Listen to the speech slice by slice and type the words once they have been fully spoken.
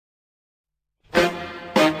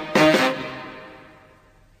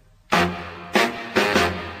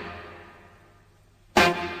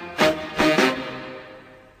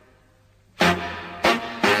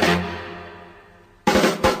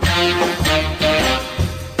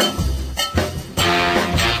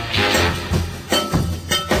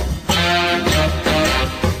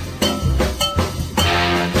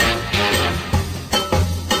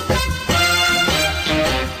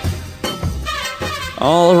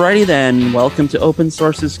Alrighty then, welcome to Open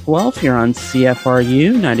Sources Guelph here on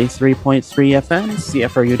CFRU 93.3 FM,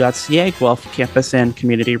 CFRU.ca, Guelph Campus and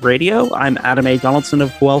Community Radio. I'm Adam A. Donaldson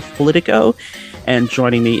of Guelph Politico, and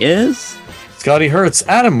joining me is... Scotty Hertz.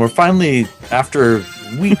 Adam, we're finally, after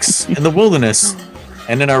weeks in the wilderness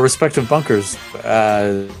and in our respective bunkers,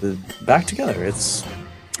 back together.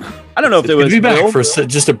 I don't know if it was... be back for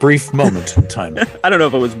just a brief moment in time. I don't know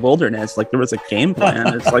if it was wilderness, like there was a game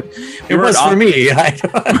plan. It's like... It was for me.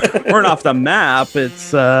 We're off the map.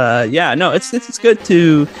 It's, it's good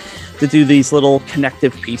to do these little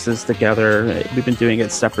connective pieces together. We've been doing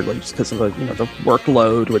it separately just because of the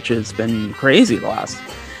workload, which has been crazy the last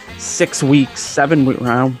 6 weeks,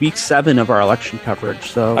 week 7 of our election coverage.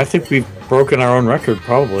 So I think we've broken our own record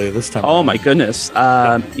probably this time. Oh my goodness.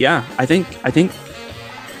 I think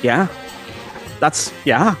that's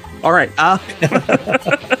all right. Now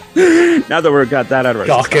that we've got that out of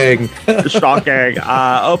our system. Shocking.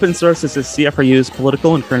 Open Sources is CFRU's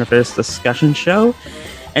political and current affairs discussion show.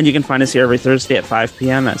 And you can find us here every Thursday at 5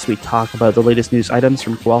 p.m. as we talk about the latest news items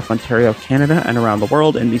from Guelph, Ontario, Canada, and around the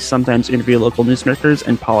world. And we sometimes interview local newsmakers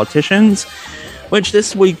and politicians, which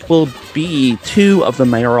this week will be 2 of the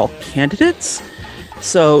mayoral candidates.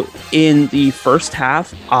 So in the first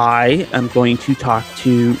half, I am going to talk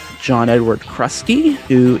to John Edward Kruski,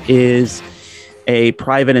 who is a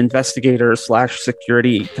private investigator /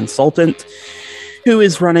 security consultant who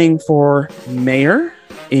is running for mayor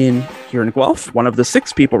here in Guelph, one of the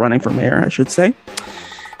 6 people running for mayor, I should say.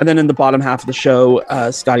 And then in the bottom half of the show,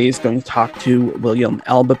 Scotty is going to talk to William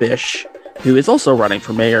Elbabish, who is also running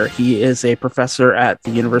for mayor. He is a professor at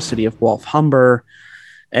the University of Guelph-Humber.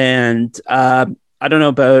 And I don't know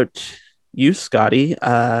about you, Scotty.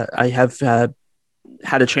 I have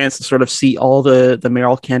had a chance to sort of see all the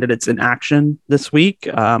mayoral candidates in action this week.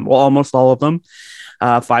 Almost all of them.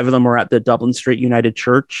 5 of them were at the Dublin Street United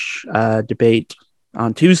Church debate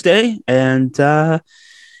on Tuesday. And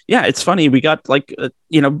it's funny. We got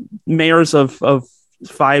mayors of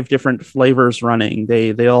 5 different flavors running.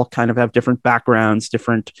 They all kind of have different backgrounds,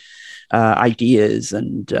 different ideas.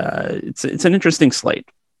 And it's an interesting slate.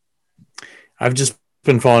 I've just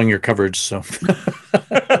been following your coverage, so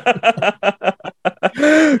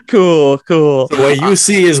cool. So what you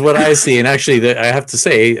see is what I see, and actually, I have to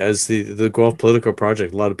say, as the Guelph Politico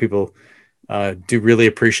Project, a lot of people do really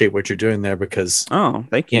appreciate what you're doing there because,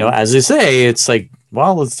 thank you. As you say, it's like,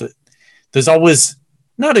 there's always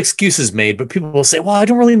not excuses made, but people will say, well, I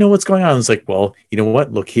don't really know what's going on. It's like, well, you know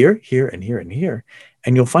what? Look here, here, and here, and here,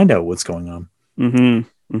 and you'll find out what's going on. Mm-hmm.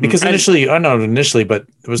 Because initially, not initially, but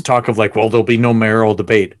there was talk of there'll be no mayoral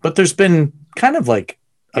debate. But there's been kind of a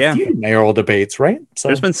few mayoral debates, right? So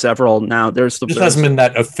there's been several now. There hasn't been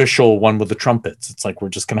that official one with the trumpets. It's like, we're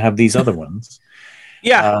just going to have these other ones.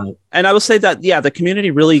 Yeah. And I will say that, the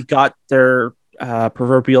community really got their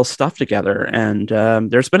proverbial stuff together. And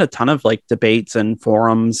there's been a ton of debates and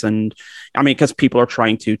forums. And I mean, because people are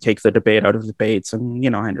trying to take the debate out of debates.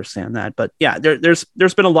 And, I understand that. But yeah, there's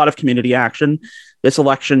been a lot of community action this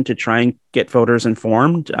election to try and get voters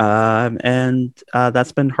informed. And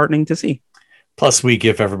that's been heartening to see. Plus, we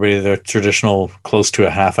give everybody their traditional close to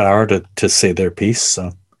a half hour to say their piece.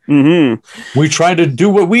 So we try to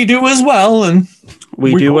do what we do as well. And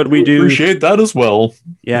we do what we do. Appreciate that as well.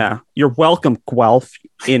 Yeah. You're welcome, Guelph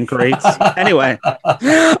ingrates. Anyway.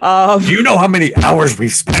 You know how many hours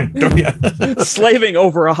we've spent, don't you? Slaving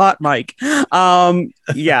over a hot mic.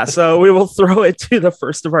 So we will throw it to the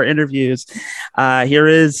first of our interviews. Here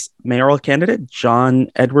is mayoral candidate John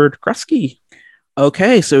Edward Kruski.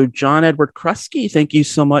 Okay, so John Edward Kruski, thank you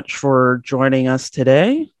so much for joining us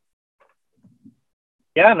today.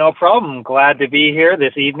 Yeah, no problem. Glad to be here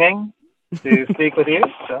this evening to speak with you.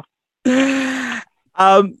 So.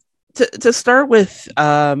 To start with,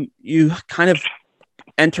 you kind of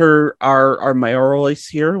enter our mayoral race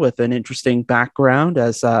here with an interesting background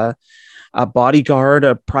as a bodyguard,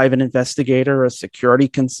 a private investigator, a security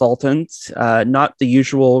consultant, not the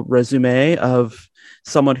usual resume of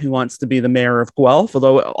someone who wants to be the mayor of Guelph,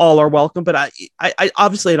 although all are welcome. But I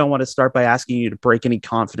obviously I don't want to start by asking you to break any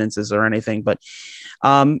confidences or anything, but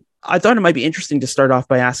I thought it might be interesting to start off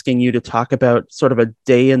by asking you to talk about sort of a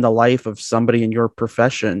day in the life of somebody in your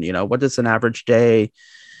profession. What does an average day,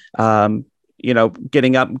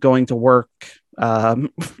 getting up, going to work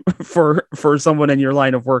for someone in your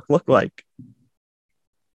line of work look like?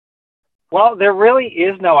 Well, there really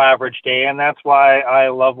is no average day, and that's why I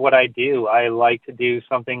love what I do. I like to do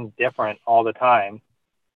something different all the time.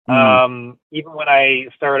 Even when I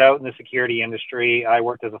started out in the security industry, I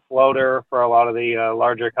worked as a floater for a lot of the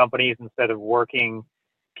larger companies. Instead of working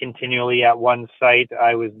continually at one site,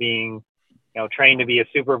 I was being trained to be a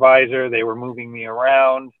supervisor. They were moving me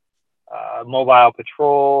around, mobile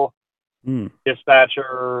patrol,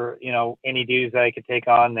 dispatcher, any duties that I could take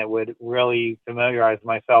on that would really familiarize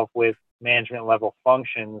myself with management level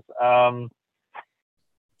functions.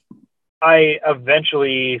 I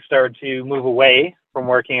eventually started to move away from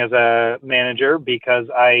working as a manager because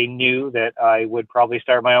I knew that I would probably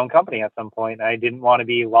start my own company at some point. I didn't want to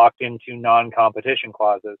be locked into non-competition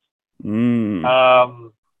clauses.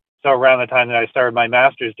 So around the time that I started my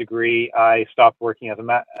master's degree, I stopped working as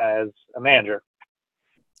a manager.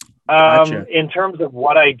 Gotcha. In terms of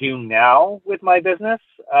what I do now with my business,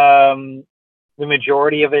 the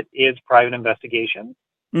majority of it is private investigation.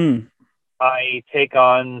 I take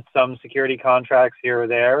on some security contracts here or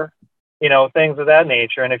there, things of that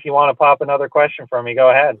nature. And if you want to pop another question for me, go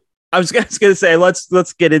ahead. I was going to say,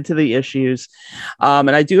 let's get into the issues. And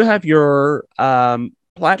I do have your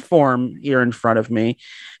platform here in front of me.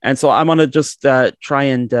 And so I'm going to just try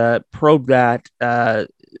and probe that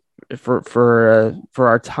for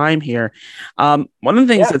our time here. One of the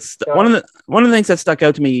things one of the things that stuck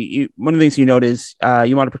out to me, one of the things you note is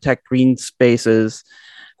you want to protect green spaces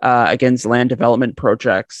against land development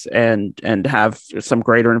projects and have some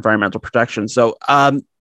greater environmental protection. So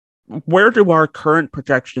where do our current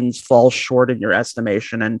projections fall short in your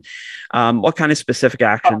estimation, and what kind of specific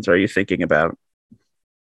actions are you thinking about?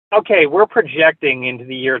 Okay, we're projecting into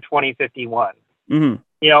the year 2051.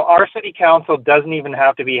 Our city council doesn't even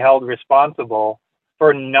have to be held responsible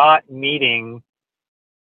for not meeting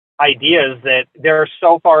ideas that they're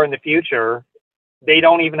so far in the future, they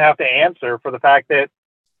don't even have to answer for the fact that,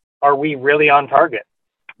 are we really on target?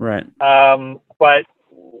 Right. But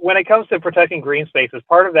when it comes to protecting green spaces,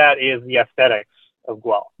 part of that is the aesthetics of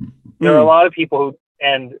Guelph. There are a lot of people who,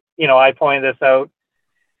 and I pointed this out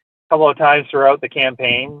a couple of times throughout the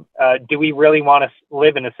campaign. Do we really want to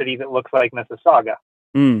live in a city that looks like Mississauga?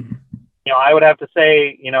 I would have to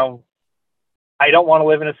say, I don't want to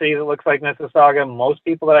live in a city that looks like Mississauga. Most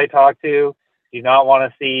people that I talk to do not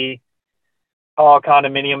want to see tall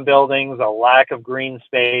condominium buildings, a lack of green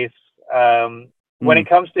space. When it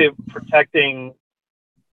comes to protecting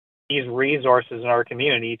these resources in our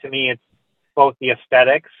community, to me, it's both the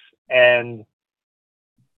aesthetics and,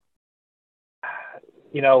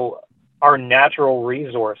 our natural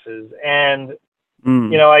resources. And,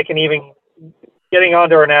 I can even, getting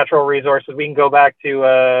onto our natural resources, we can go back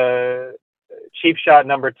to Cheap Shot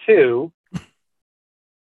number 2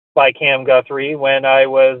 by Cam Guthrie when I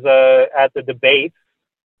was at the debate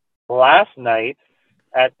last night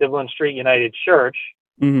at Dublin Street United Church,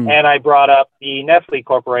 and I brought up the Nestle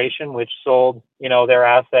Corporation, which sold, their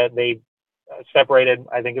asset. They separated,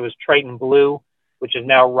 I think it was Triton Blue, which is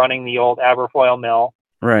now running the old Aberfoyle mill.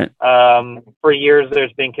 Right. For years,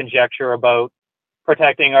 there's been conjecture about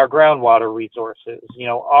protecting our groundwater resources.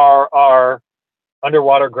 Our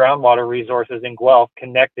underwater groundwater resources in Guelph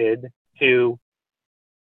connected to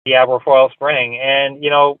the Aberfoyle Spring. And,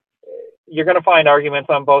 you're going to find arguments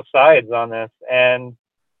on both sides on this. And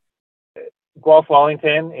Guelph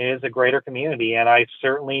Wellington is a greater community. And I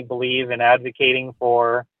certainly believe in advocating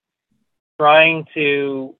for trying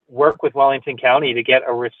to work with Wellington County to get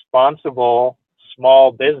a responsible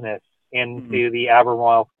small business into the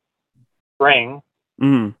Aberfoyle Spring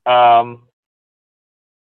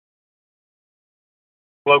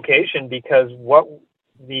location, because what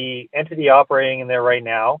the entity operating in there right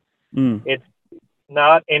now, it's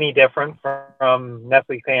not any different from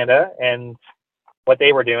Nestle Canada and what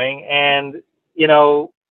they were doing. And,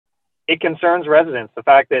 it concerns residents. The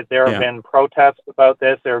fact that there have been protests about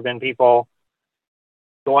this, there have been people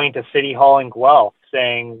going to City Hall in Guelph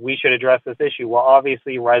saying we should address this issue. Well,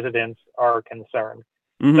 obviously residents are concerned.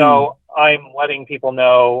 So I'm letting people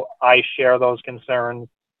know I share those concerns.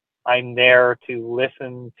 I'm there to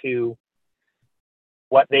listen to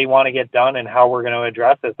what they want to get done and how we're going to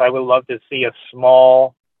address this. I would love to see a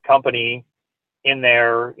small company in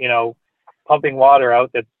there, pumping water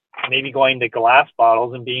out that's maybe going to glass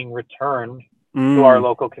bottles and being returned to our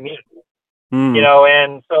local community.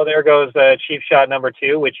 And so there goes Cheap Shot number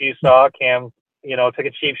 2, which you saw. Cam, took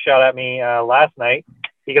a cheap shot at me last night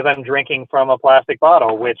because I'm drinking from a plastic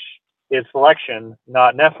bottle, which is Selection,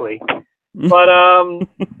 not Nestle. But,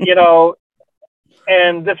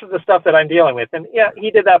 and this is the stuff that I'm dealing with. And yeah,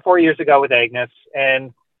 he did that 4 years ago with Agnes.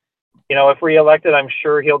 And, if reelected, I'm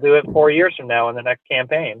sure he'll do it 4 years from now in the next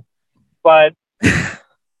campaign. But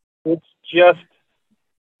it's just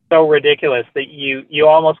so ridiculous that you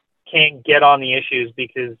almost can't get on the issues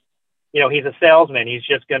because, he's a salesman. He's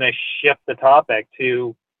just going to shift the topic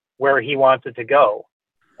to where he wants it to go.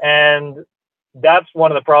 And that's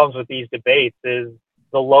one of the problems with these debates is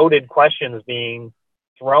the loaded questions being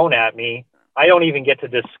thrown at me, I don't even get to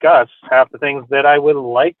discuss half the things that I would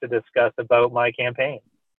like to discuss about my campaign.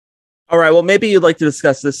 All right. Well, maybe you'd like to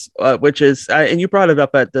discuss this, which is, and you brought it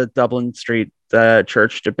up at the Dublin Street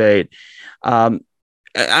church debate. And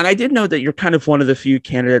I did know that you're kind of one of the few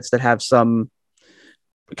candidates that have some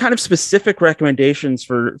kind of specific recommendations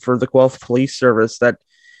for the Guelph Police Service that,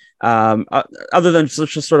 other than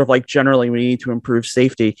just sort of like generally we need to improve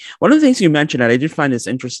safety. One of the things you mentioned, and I did find this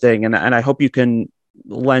interesting, and I hope you can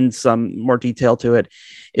lend some more detail to it,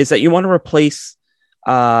 is that you want to replace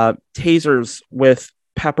tasers with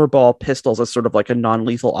pepper ball pistols as sort of like a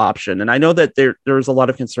non-lethal option. And I know that there's a lot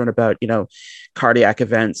of concern about, cardiac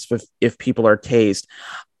events if people are tased.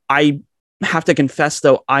 I have to confess,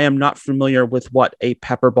 though, I am not familiar with what a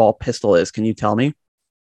pepper ball pistol is. Can you tell me?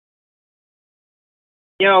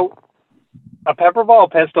 A pepper ball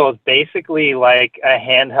pistol is basically like a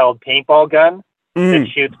handheld paintball gun that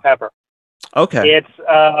shoots pepper. Okay.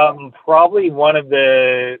 It's probably one of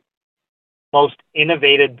the most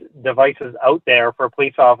innovative devices out there for a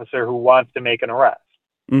police officer who wants to make an arrest.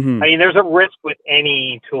 Mm-hmm. I mean, there's a risk with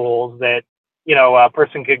any tools that, a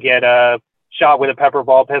person could get shot with a pepper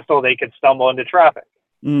ball pistol. They could stumble into traffic.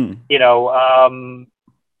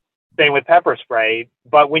 Same with pepper spray.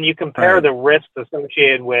 But when you compare the risks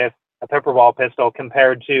associated with a pepper ball pistol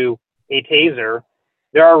compared to a taser,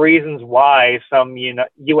 there are reasons why some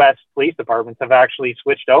U.S. police departments have actually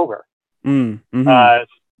switched over. Mm-hmm.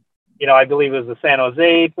 I believe it was the San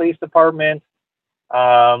Jose Police Department.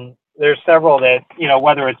 There's several that,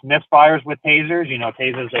 whether it's misfires with tasers,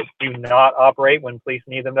 tasers that do not operate when police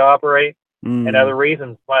need them to operate, and other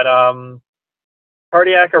reasons. But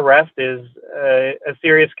cardiac arrest is a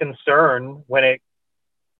serious concern when it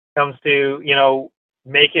comes to,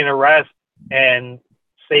 making an arrest and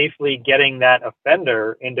safely getting that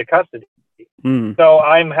offender into custody. So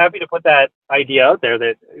I'm happy to put that idea out there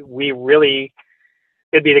that we really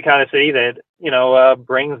could be the kind of city that,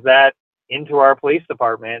 brings that into our police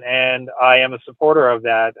department. And I am a supporter of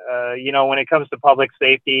that. When it comes to public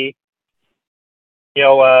safety,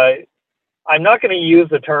 I'm not going to use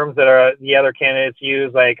the terms that the other candidates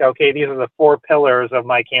use, like, okay, these are the 4 pillars of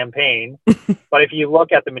my campaign. But if you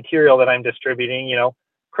look at the material that I'm distributing,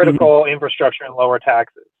 critical infrastructure and lower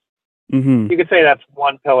taxes. You could say that's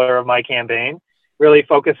one pillar of my campaign, really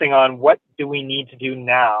focusing on what do we need to do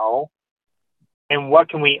now and what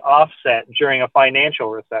can we offset during a financial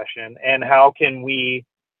recession, and how can we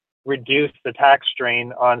reduce the tax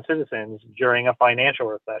strain on citizens during a financial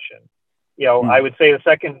recession. I would say the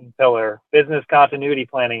second pillar, business continuity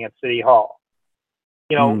planning at City Hall.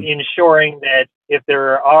 Ensuring that if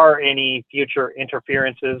there are any future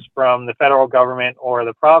interferences from the federal government or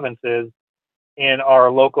the provinces in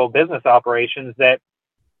our local business operations, that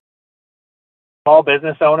small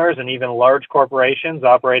business owners and even large corporations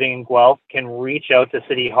operating in Guelph can reach out to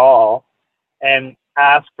City Hall and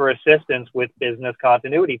ask for assistance with business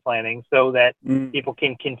continuity planning so that people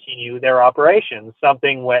can continue their operations,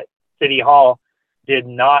 something what City Hall did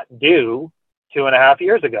not do 2.5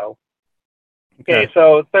 years ago. Okay,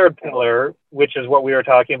 so third pillar, which is what we were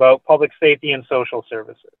talking about, public safety and social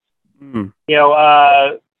services.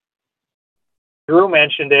 Drew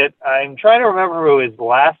mentioned it. I'm trying to remember who it was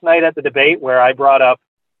last night at the debate where I brought up,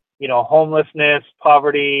 homelessness,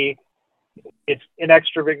 poverty. It's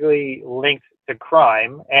inextricably linked to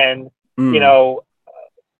crime. And,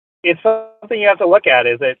 it's something you have to look at,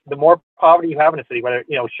 is that the more poverty you have in a city, whether,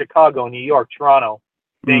 Chicago, New York, Toronto,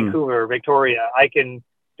 Vancouver, Victoria, I can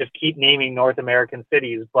just keep naming North American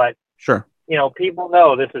cities. But, sure, people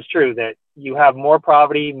know this is true, that you have more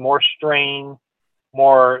poverty, more strain,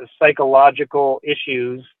 more psychological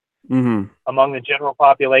issues among the general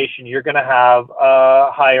population, you're going to have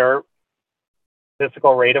a higher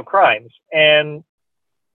statistical rate of crimes. And,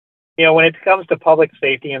 when it comes to public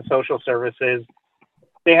safety and social services,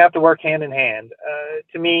 they have to work hand in hand.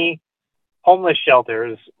 To me, homeless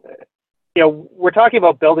shelters, we're talking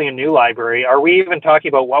about building a new library. Are we even talking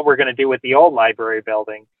about what we're going to do with the old library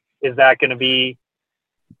building? Is that going to be,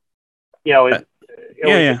 are we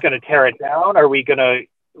just going to tear it down? Are we going to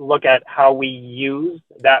look at how we use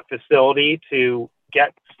that facility to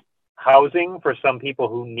get housing for some people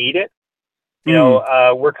who need it?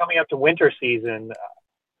 We're coming up to winter season.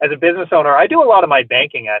 As a business owner, I do a lot of my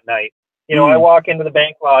banking at night. I walk into the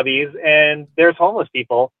bank lobbies and there's homeless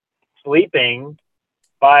people sleeping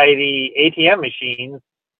by the ATM machines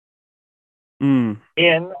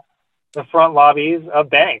in the front lobbies of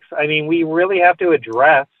banks. I mean, we really have to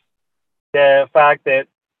address the fact that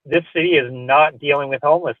this city is not dealing with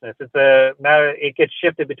homelessness. It's a matter, it gets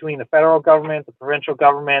shifted between the federal government, the provincial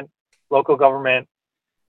government, local government.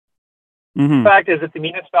 Mhm. The fact is, if the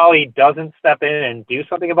municipality doesn't step in and do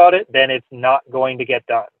something about it, then it's not going to get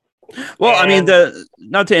done. Well, I mean, And the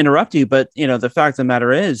not to interrupt you, but the fact of the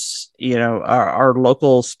matter is, our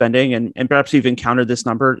local spending, and perhaps you've encountered this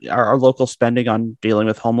number, our local spending on dealing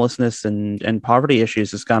with homelessness and poverty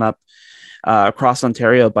issues has gone up across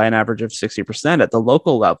Ontario by an average of 60% at the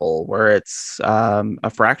local level, where it's a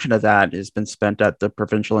fraction of that has been spent at the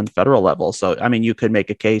provincial and federal level. So, I mean, you could make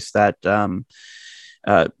a case that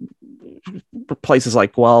uh, places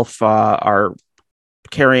like Guelph are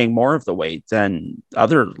carrying more of the weight than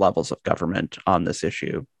other levels of government on this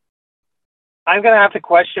issue. I'm going to have to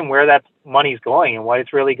question where that money's going and what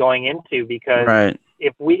it's really going into, because Right.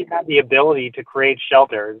 if we have the ability to create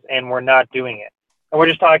shelters and we're not doing it, and we're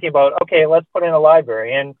just talking about, okay, let's put in a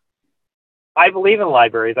library. And I believe in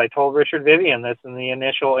libraries. I told Richard Vivian this in the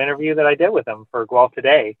initial interview that I did with him for Guelph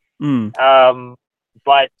Today. Mm.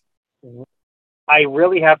 But I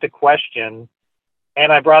really have to question,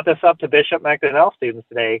 and I brought this up to Bishop MacDonnell students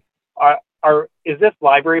today, is this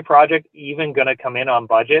library project even going to come in on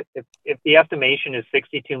budget? If the estimation is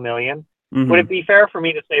 $62 million, Mhm. would it be fair for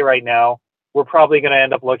me to say right now we're probably going to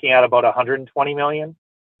end up looking at about $120 million?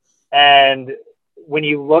 And when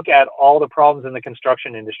you look at all the problems in the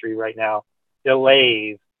construction industry right now,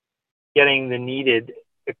 delays, getting the needed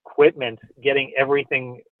equipment, getting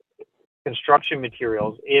everything, construction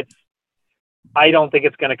materials, I don't think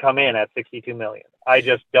it's going to come in at $62 million. I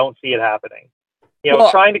just don't see it happening.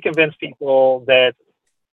 Well- Trying to convince people that,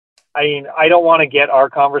 I mean, I don't want to get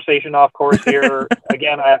our conversation off course here.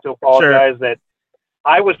 Again, I have to apologize that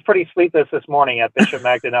I was pretty sleepless this morning at Bishop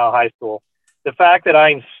MacDonnell High School. The fact that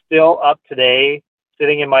I'm still up today,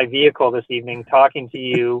 sitting in my vehicle this evening, talking to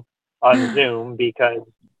you on Zoom, because,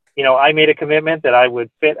 I made a commitment that I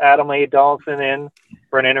would fit Adam A. Donaldson in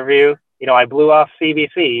for an interview. I blew off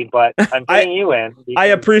CBC, but I'm fitting you in. I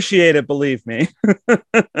appreciate it, believe me.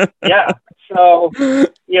 Yeah. So,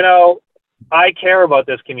 I care about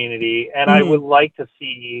this community, and I would like to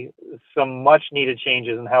see some much needed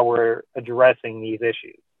changes in how we're addressing these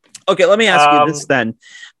issues. Okay, let me ask you this then.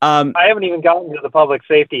 I haven't even gotten to the public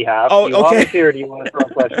safety half. Oh, do you want okay. me to, or do you want to throw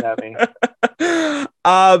a question at me?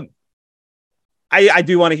 I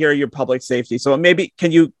do want to hear your public safety. So maybe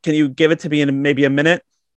can you give it to me in maybe a minute?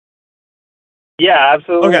 Yeah,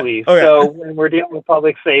 absolutely. Okay. So when we're dealing with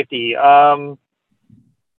public safety, let's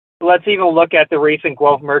even look at the recent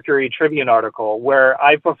Guelph Mercury Tribune article, where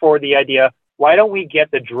I put forward the idea, why don't we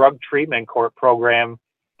get the drug treatment court program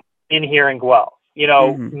in here in Guelph?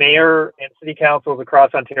 Mayor and city councils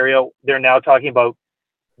across Ontario, they're now talking about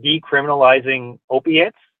decriminalizing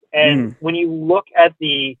opiates. And when you look at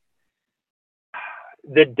the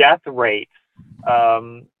death rate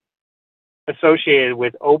associated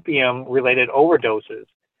with opium-related overdoses,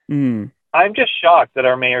 I'm just shocked that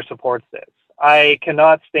our mayor supports this. I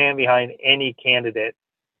cannot stand behind any candidate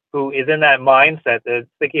who is in that mindset that's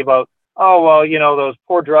thinking about, oh, well, those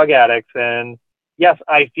poor drug addicts. And yes,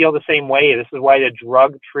 I feel the same way. This is why the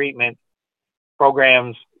drug treatment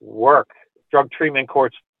programs work. Drug treatment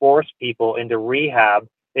courts force people into rehab.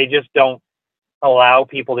 They just don't allow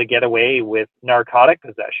people to get away with narcotic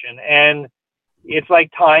possession. And it's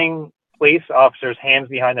like tying police officers' hands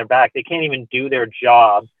behind their back. They can't even do their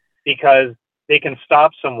job because they can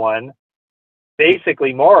stop someone,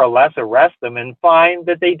 basically more or less arrest them, and find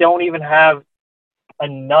that they don't even have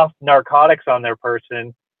enough narcotics on their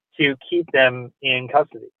person to keep them in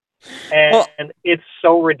custody. And it's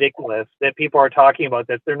so ridiculous that people are talking about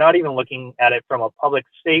this. They're not even looking at it from a public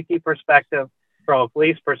safety perspective, from a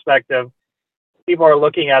police perspective. People are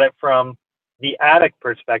looking at it from the addict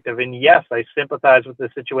perspective. And yes, I sympathize with the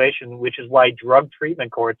situation, which is why drug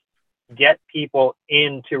treatment courts get people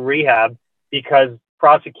into rehab, because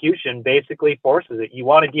prosecution basically forces it. You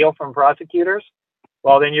want a deal from prosecutors?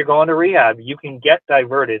 Well, then you're going to rehab. You can get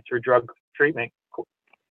diverted through drug treatment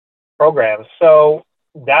programs. So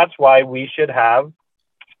that's why we should have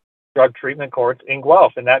drug treatment courts in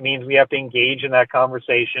Guelph. And that means we have to engage in that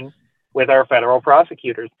conversation with our federal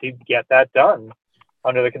prosecutors to get that done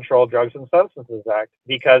under the Controlled Drugs and Substances Act,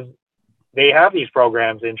 because they have these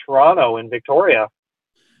programs in Toronto and Victoria,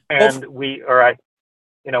 and we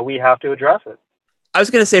have to address it. I was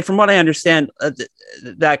going to say, from what I understand,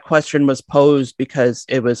 that question was posed because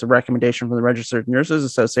it was a recommendation from the Registered Nurses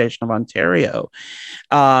Association of Ontario.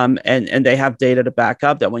 And they have data to back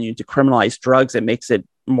up that when you decriminalize drugs, it makes it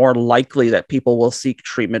more likely that people will seek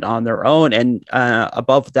treatment on their own. And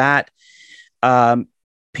above that,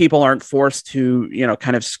 people aren't forced to,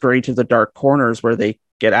 kind of scurry to the dark corners where they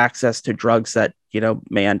get access to drugs that,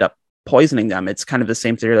 may end up poisoning them. It's kind of the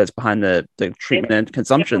same theory that's behind the treatment and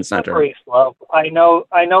consumption center. Slope. I know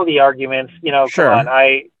the arguments. Sure. Come on.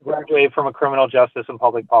 I graduated from a criminal justice and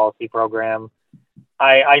public policy program.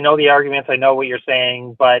 I know the arguments. I know what you're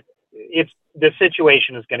saying, but the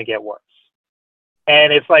situation is going to get worse.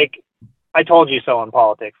 And it's like, I told you so in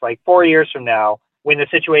politics. Like 4 years from now, when the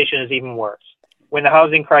situation is even worse, when the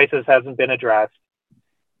housing crisis hasn't been addressed,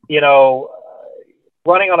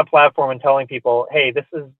 running on a platform and telling people, hey, this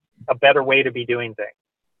is a better way to be doing things.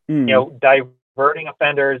 Diverting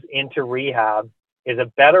offenders into rehab is a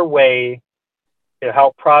better way to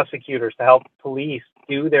help prosecutors, to help police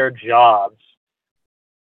do their jobs.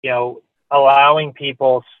 Allowing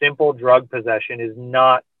people simple drug possession is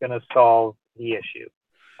not going to solve the issue.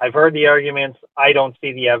 I've heard the arguments. I don't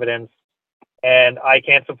see the evidence, and I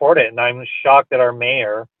can't support it. And I'm shocked that our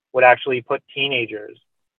mayor would actually put teenagers,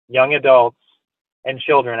 young adults, and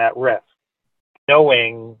children at risk,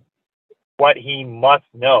 knowing what he must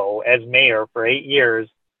know as mayor for 8 years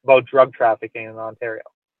about drug trafficking in Ontario.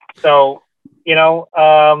 So,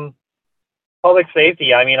 public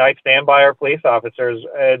safety, I stand by our police officers.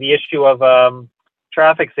 The issue of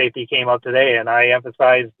traffic safety came up today, and I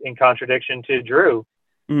emphasized, in contradiction to Drew,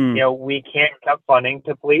 we can't cut funding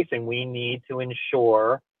to policing. We need to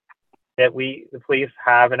ensure that the police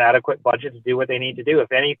have an adequate budget to do what they need to do.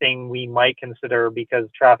 If anything, we might consider, because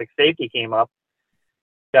traffic safety came up,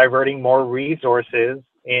 diverting more resources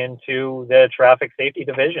into the traffic safety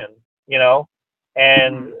division,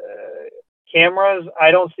 and cameras,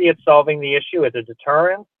 I don't see it solving the issue as a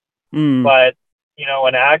deterrent, but,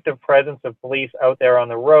 an active presence of police out there on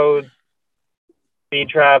the roads, speed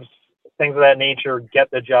traps, things of that nature, get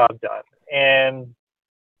the job done. And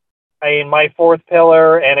my fourth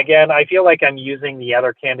pillar, and again, I feel like I'm using the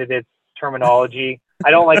other candidates' terminology.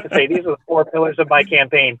 I don't like to say these are the 4 pillars of my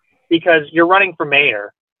campaign, because you're running for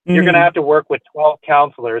mayor. You're going to have to work with 12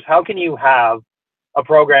 counselors. How can you have a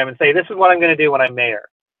program and say, this is what I'm going to do when I'm mayor?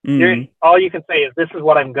 All you can say is, this is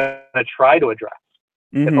what I'm going to try to address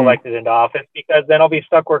if elected into office, because then I'll be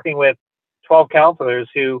stuck working with 12 counselors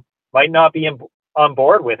who might not be on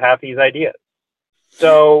board with half these ideas.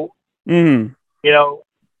 So,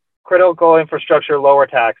 critical infrastructure, lower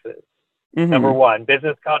taxes. Number 1,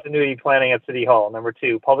 business continuity planning at City Hall. Number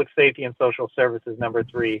 2, public safety and social services. Number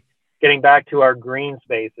 3, getting back to our green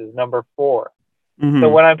spaces. Number 4. So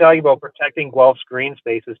when I'm talking about protecting Guelph's green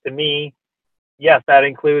spaces, to me, yes, that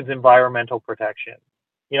includes environmental protection.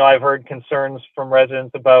 I've heard concerns from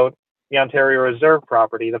residents about the Ontario Reserve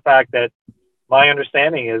property. The fact that my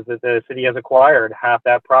understanding is that the city has acquired half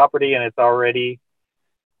that property, and it's already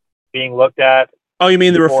being looked at. Oh, you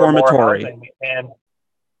mean the reformatory?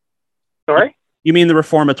 Sorry? You mean the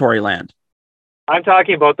reformatory land? I'm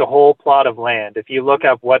talking about the whole plot of land. If you look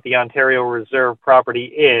up what the Ontario Reserve property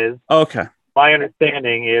is, okay, my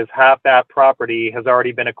understanding is half that property has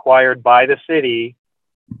already been acquired by the city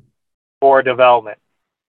for development,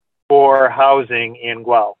 for housing in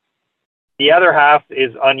Guelph. The other half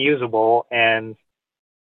is unusable, and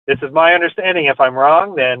this is my understanding. If I'm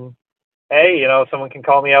wrong, then, hey, someone can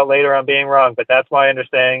call me out later on being wrong, but that's my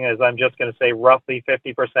understanding. Is I'm just going to say roughly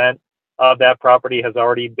 50% of that property has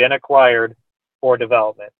already been acquired for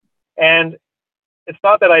development. And it's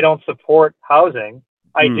not that I don't support housing.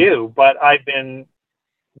 I do, but I've been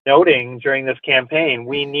noting during this campaign,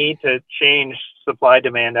 we need to change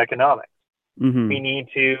supply-demand economics. We need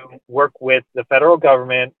to work with the federal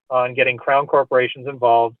government on getting crown corporations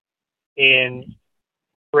involved in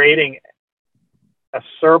creating a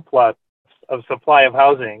surplus of supply of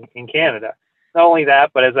housing in Canada. Not only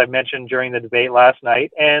that, but as I mentioned during the debate last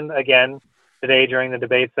night, and again today during the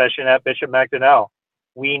debate session at Bishop Macdonell,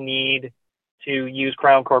 we need to use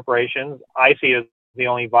crown corporations. I see it as the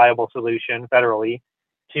only viable solution federally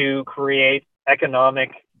to create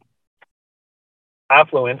economic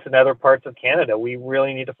affluence in other parts of Canada. We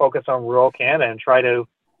really need to focus on rural Canada and try to,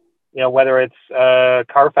 whether it's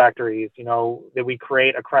car factories, that we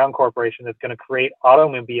create a crown corporation that's going to create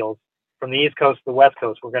automobiles from the East Coast to the West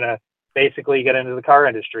Coast. We're going to basically get into the car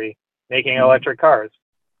industry, making electric cars.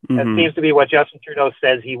 That seems to be what Justin Trudeau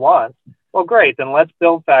says he wants. Well, great. Then let's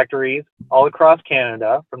build factories all across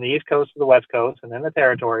Canada, from the East Coast to the West Coast, and then the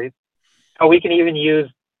territories. So we can even use,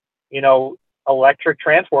 electric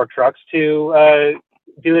transport trucks to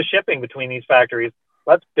do the shipping between these factories.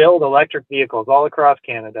 Let's build electric vehicles all across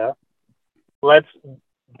Canada. Let's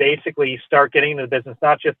basically start getting into the business,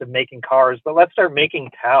 not just of making cars, but let's start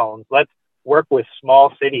making towns. Let's work with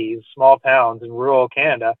small cities, small towns in rural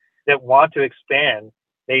Canada that want to expand.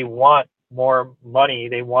 They want more money.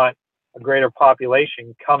 They want a greater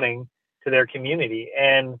population coming to their community.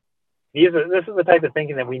 And This is the type of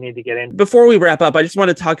thinking that we need to get into. Before we wrap up, I just want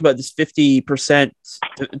to talk about this 50%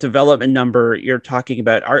 development number you're talking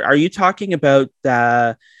about. Are you talking about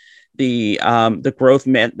the growth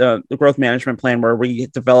management plan where we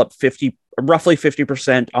develop roughly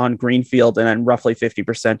 50% on greenfield and then roughly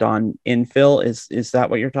 50% on infill? Is that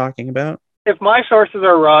what you're talking about? If my sources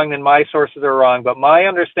are wrong, then my sources are wrong. But my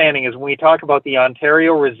understanding is when we talk about the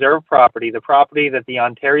Ontario Reserve property, the property that the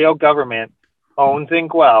Ontario government owns in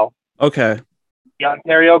Guelph. Okay. The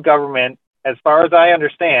Ontario government, as far as I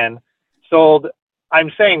understand, sold,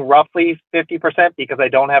 I'm saying roughly 50% because I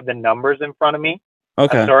don't have the numbers in front of me.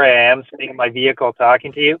 Okay. I'm sorry, I am sitting in my vehicle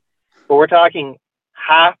talking to you. But we're talking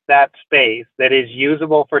half that space that is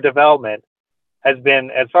usable for development has been,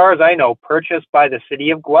 as far as I know, purchased by the city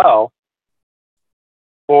of Guelph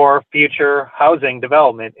for future housing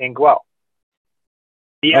development in Guelph.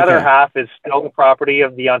 The other half is still the property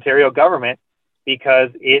of the Ontario government because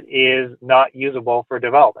it is not usable for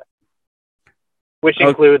development, which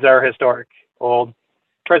includes our historic old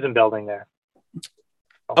prison building there.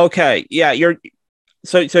 Okay. Yeah.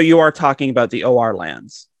 So you are talking about the OR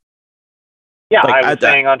lands. Yeah, I was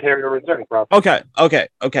saying Ontario Reserve property. Okay.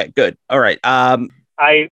 Good. All right. I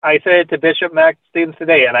said it to Bishop Mac students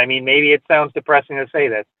today, and I mean, maybe it sounds depressing to say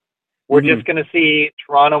this. We're just going to see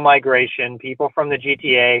Toronto migration, people from the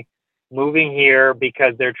GTA moving here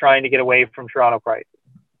because they're trying to get away from Toronto prices.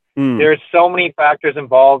 There's so many factors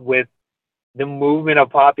involved with the movement of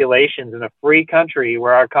populations in a free country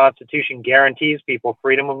where our Constitution guarantees people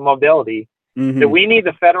freedom of mobility, that we need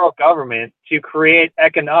the federal government to create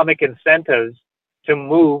economic incentives to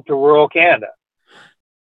move to rural Canada.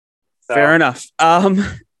 So, fair enough.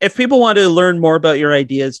 If people want to learn more about your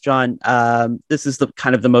ideas, John, this is the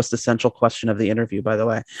kind of the most essential question of the interview, by the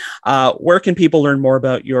way. Where can people learn more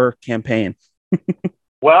about your campaign?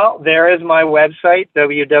 Well, there is my website,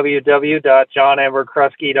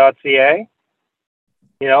 www.johnedwardkruski.ca.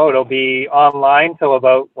 You know, it'll be online till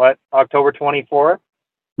about, October 24th.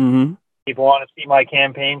 People want to see my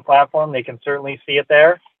campaign platform, they can certainly see it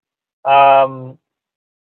there. I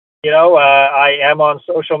am on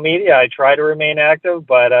social media. I try to remain active,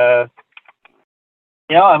 but, I'm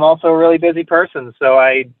also a really busy person, so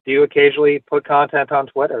I do occasionally put content on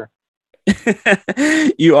Twitter.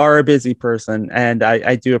 You are a busy person, and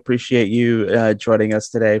I do appreciate you joining us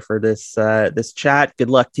today for this chat.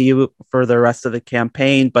 Good luck to you for the rest of the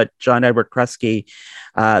campaign. But John Edward Kruski,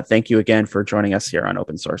 thank you again for joining us here on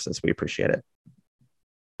Open Sources. We appreciate it.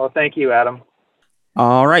 Well, thank you, Adam.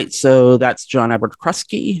 All right, so that's John Edward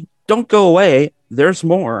Kruski. Don't go away. There's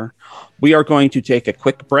more. We are going to take a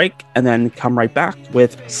quick break and then come right back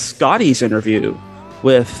with Scotty's interview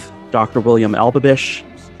with Dr. William Albabish,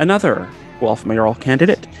 another Guelph mayoral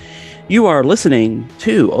candidate. You are listening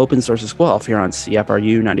to Open Sources Guelph here on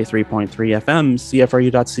CFRU 93.3 FM,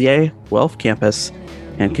 CFRU.ca, Guelph Campus,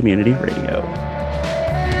 and Community Radio.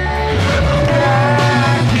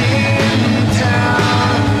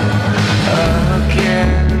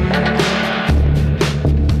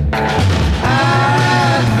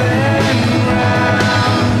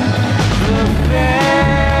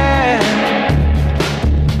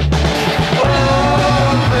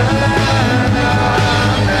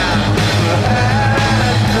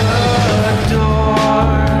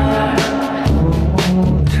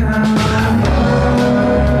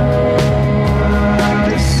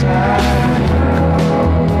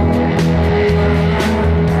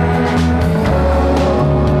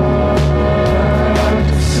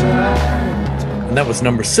 That was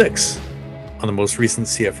number 6 on the most recent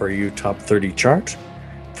CFRU Top 30 chart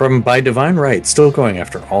from By Divine Right, still going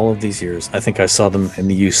after all of these years. I think I saw them in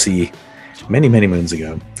the UC many, many moons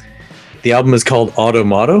ago. The album is called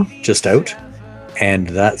Automato, just out, and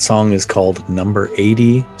that song is called Number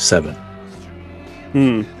 87.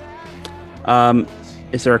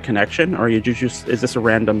 Is there a connection, or is this a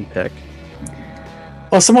random pick?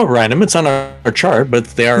 Well, somewhat random. It's on our chart, but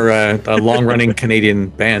they are a long-running Canadian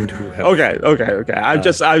band who have. Okay.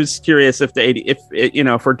 I was curious if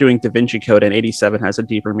if we're doing Da Vinci Code and 87 has a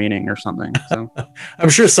deeper meaning or something. So I'm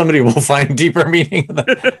sure somebody will find deeper meaning.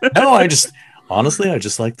 No, I just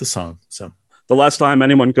like the song. So the last time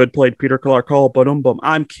anyone good played Peter Clark Hall, boom.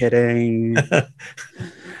 I'm kidding.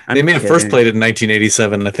 They may have first played it in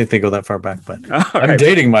 1987. I think they go that far back, but I'm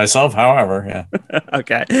dating myself. However, yeah.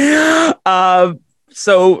 Okay.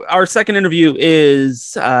 So our second interview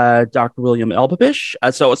is Dr. William Albabish.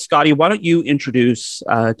 So Scotty, why don't you introduce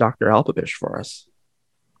Dr. Albabish for us?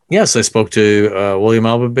 Yes, I spoke to William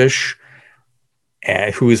Albabish,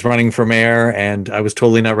 who is running for mayor, and I was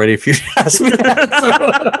totally not ready for you to ask me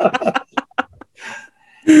that.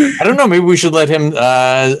 I don't know. Maybe we should let him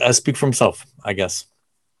speak for himself, I guess.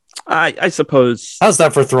 I suppose. How's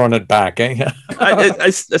that for throwing it back? Eh? I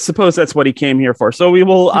suppose that's what he came here for. So we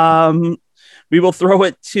will throw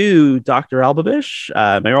it to Dr. Albabish,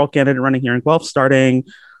 mayoral candidate running here in Guelph, starting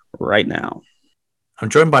right now. I'm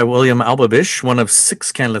joined by William Albabish, one of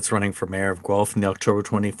 6 candidates running for mayor of Guelph in the October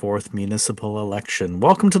 24th municipal election.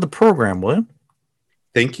 Welcome to the program, William.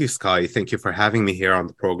 Thank you, Sky. Thank you for having me here on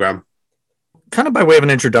the program. Kind of by way of an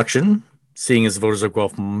introduction, seeing as voters of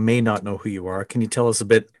Guelph may not know who you are, can you tell us a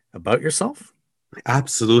bit about yourself?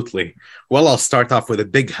 Absolutely. Well, I'll start off with a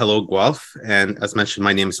big hello, Guelph. And as mentioned,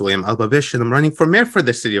 my name is William Albabish, and I'm running for mayor for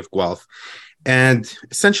the city of Guelph. And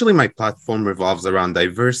essentially, my platform revolves around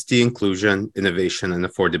diversity, inclusion, innovation, and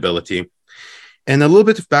affordability. And a little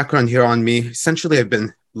bit of background here on me. Essentially, I've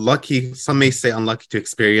been lucky, some may say unlucky, to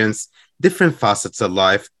experience different facets of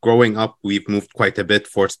life. Growing up, we've moved quite a bit,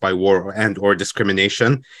 forced by war and/or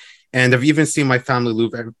discrimination. And I've even seen my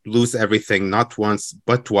family lose everything, not once,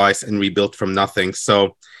 but twice, and rebuilt from nothing.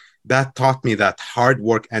 So that taught me that hard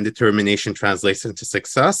work and determination translates into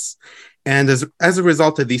success. And as a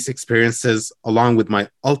result of these experiences, along with my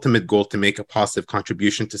ultimate goal to make a positive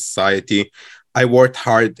contribution to society, I worked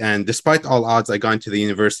hard. And despite all odds, I got into the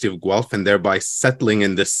University of Guelph and thereby settling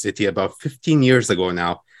in this city about 15 years ago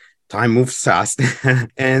now. Time moves fast.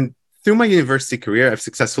 And through my university career, I've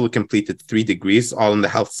successfully completed 3 degrees, all in the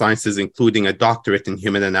health sciences, including a doctorate in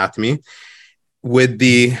human anatomy, with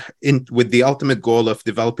the ultimate goal of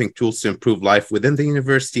developing tools to improve life within the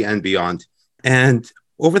university and beyond. And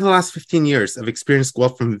over the last 15 years, I've experienced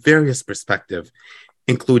Guelph from various perspectives,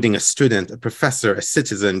 including a student, a professor, a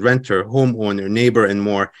citizen, renter, homeowner, neighbor, and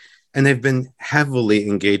more. And I've been heavily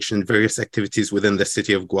engaged in various activities within the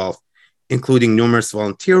city of Guelph, including numerous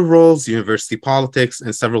volunteer roles, university politics,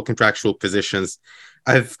 and several contractual positions.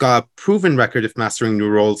 I've got a proven record of mastering new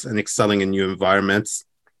roles and excelling in new environments.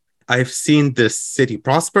 I've seen this city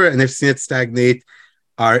prosper, and I've seen it stagnate.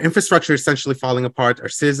 Our infrastructure is essentially falling apart. Our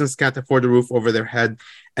citizens can't afford a roof over their head.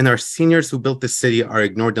 And our seniors who built the city are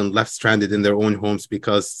ignored and left stranded in their own homes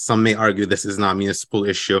because some may argue this is not a municipal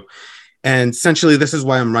issue. And essentially, this is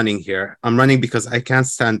why I'm running here. I'm running because I can't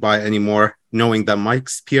stand by anymore, knowing that my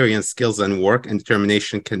experience, skills, and work and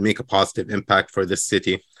determination can make a positive impact for this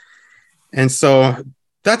city. And so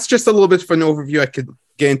that's just a little bit of an overview. I could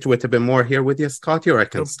get into it a bit more here with you, Scotty, or I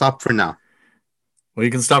can stop for now. Well,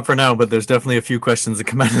 you can stop for now, but there's definitely a few questions that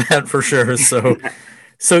come out of that for sure.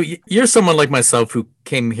 So you're someone like myself who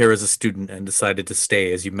came here as a student and decided to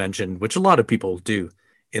stay, as you mentioned, which a lot of people do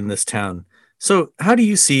in this town. So how do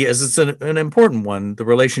you see, as it's an important one, the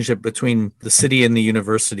relationship between the city and the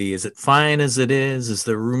university? Is it fine as it is? Is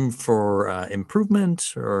there room for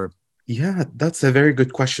improvement? Or Yeah, that's a very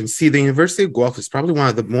good question. See, the University of Guelph is probably one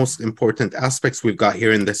of the most important aspects we've got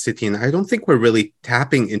here in the city, and I don't think we're really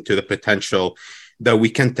tapping into the potential that we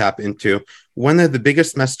can tap into. One of the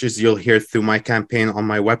biggest messages you'll hear through my campaign on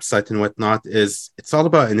my website and whatnot is it's all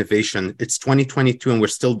about innovation. It's 2022, and we're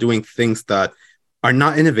still doing things that are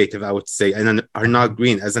not innovative, I would say, and are not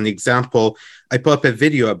green. As an example, I put up a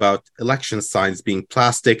video about election signs being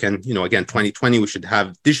plastic, and, again, 2020, we should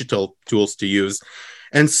have digital tools to use.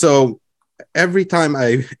 And so every time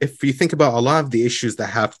if you think about a lot of the issues that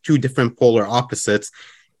have 2 different polar opposites,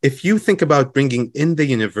 if you think about bringing in the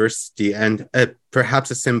university and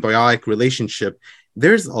perhaps a symbiotic relationship,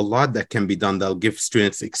 there's a lot that can be done that'll give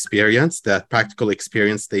students experience, that practical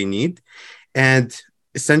experience they need. And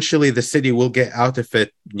essentially, the city will get out of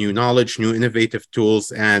it new knowledge, new innovative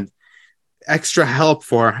tools, and extra help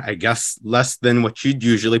for, I guess, less than what you'd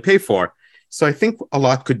usually pay for. So I think a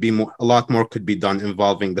lot more could be done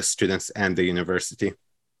involving the students and the university.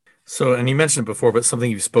 So, and you mentioned it before, but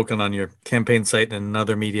something you've spoken on your campaign site and in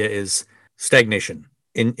other media is stagnation.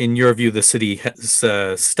 In your view, the city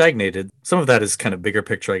has stagnated. Some of that is kind of bigger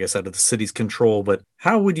picture, I guess, out of the city's control. But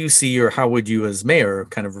how would you see, or how would you as mayor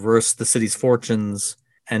kind of reverse the city's fortunes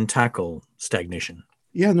and tackle stagnation?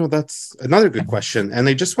 Yeah, no, that's another good question. And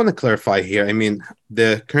I just want to clarify here. I mean,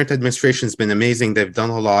 the current administration has been amazing. They've done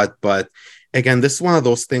a lot. But again, this is one of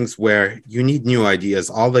those things where you need new ideas.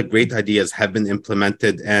 All the great ideas have been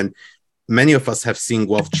implemented. And many of us have seen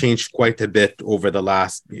Guelph change quite a bit over the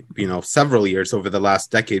last, several years, over the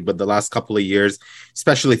last decade. But the last couple of years,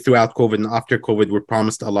 especially throughout COVID and after COVID, we're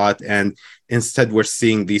promised a lot. And instead, we're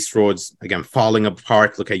seeing these roads, again, falling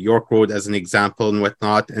apart. Look at York Road as an example and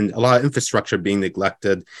whatnot, and a lot of infrastructure being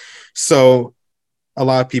neglected. So a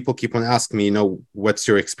lot of people keep on asking me, what's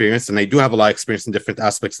your experience? And I do have a lot of experience in different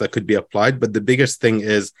aspects that could be applied. But the biggest thing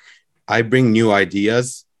is I bring new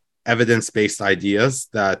ideas, evidence-based ideas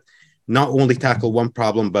that not only tackle one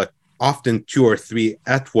problem, but often two or three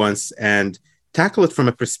at once, and tackle it from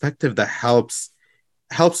a perspective that helps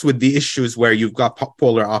with the issues where you've got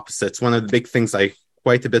polar opposites. One of the big things I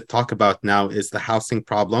quite a bit talk about now is the housing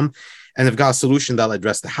problem. And I've got a solution that'll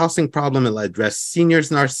address the housing problem, it'll address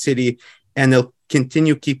seniors in our city, and it'll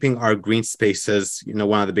continue keeping our green spaces.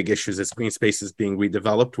 One of the big issues is green spaces being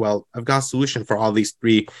redeveloped. Well, I've got a solution for all these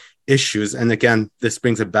three issues. And again, this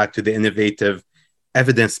brings it back to the innovative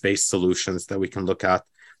evidence-based solutions that we can look at.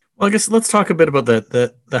 Well, I guess let's talk a bit about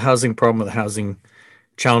the housing problem or the housing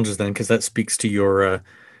challenges then, because that speaks to your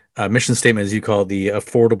mission statement, as you call it, the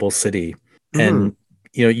affordable city. And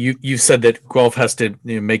you said that Guelph has to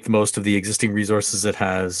make the most of the existing resources it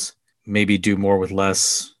has, maybe do more with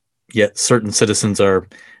less, yet certain citizens are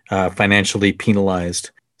financially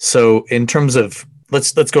penalized. So in terms of,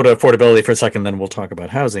 let's go to affordability for a second, then we'll talk about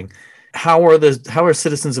housing. How are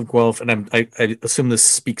citizens of Guelph, and I assume this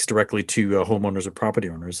speaks directly to homeowners or property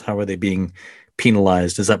owners, how are they being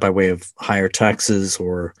penalized? Is that by way of higher taxes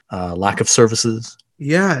or lack of services?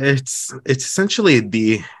 Yeah, it's essentially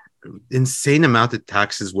the insane amount of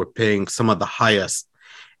taxes we're paying, some of the highest,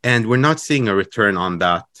 and we're not seeing a return on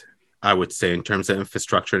that, I would say, in terms of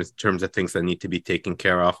infrastructure, in terms of things that need to be taken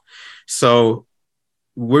care of. So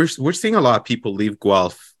we're seeing a lot of people leave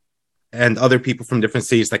Guelph and other people from different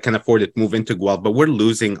cities that can afford it move into Guelph, but we're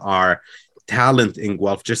losing our talent in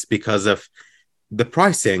Guelph just because of the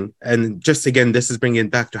pricing. And just again, this is bringing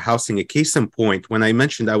it back to housing. A case in point, when I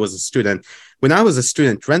mentioned I was a student,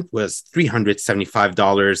 rent was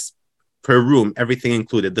 $375 per room, everything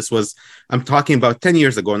included. I'm talking about 10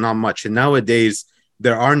 years ago, not much. And nowadays,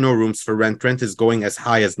 there are no rooms for rent. Rent is going as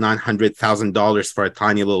high as $900,000 for a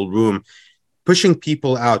tiny little room, pushing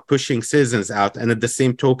people out, pushing citizens out. And at the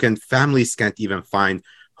same token, families can't even find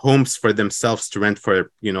homes for themselves to rent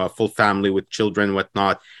for, a full family with children,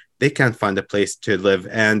 whatnot. They can't find a place to live.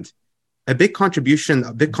 And a big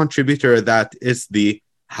contributor of that is the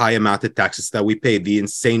high amount of taxes that we pay, the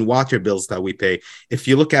insane water bills that we pay. If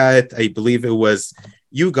you look at it, I believe it was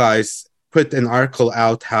you guys put an article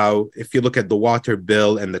out how if you look at the water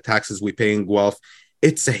bill and the taxes we pay in Guelph,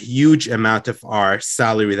 it's a huge amount of our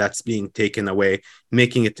salary that's being taken away,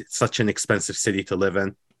 making it such an expensive city to live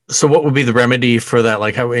in. So what would be the remedy for that?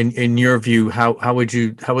 Like, how, in your view, how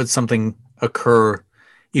would something occur,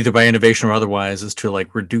 either by innovation or otherwise, is to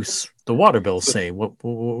like reduce the water bill, say?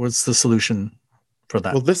 What's the solution for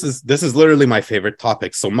that? Well, this is literally my favorite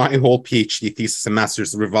topic. So my whole PhD thesis and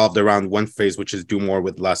master's revolved around one phrase, which is do more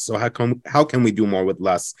with less. So how can we do more with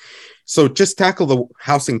less? So just tackle the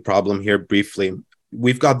housing problem here briefly.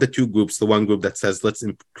 We've got the two groups, the one group that says, let's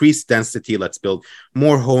increase density, let's build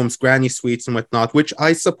more homes, granny suites and whatnot, which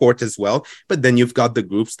I support as well. But then you've got the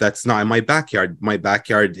groups that's not in my backyard. My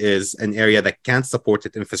backyard is an area that can't support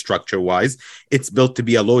it infrastructure-wise. It's built to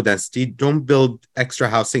be a low density. Don't build extra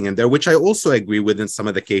housing in there, which I also agree with in some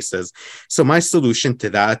of the cases. So my solution to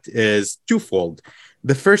that is twofold.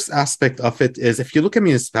 The first aspect of it is if you look at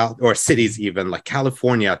municipalities or cities, even like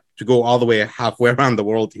California, to go all the way halfway around the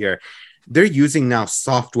world here, they're using now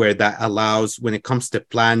software that allows, when it comes to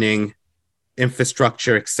planning,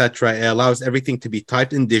 infrastructure, etc., it allows everything to be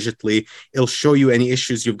typed in digitally. It'll show you any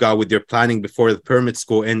issues you've got with your planning before the permits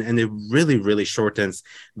go in, and it really, really shortens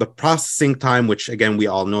the processing time, which again, we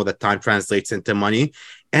all know that time translates into money,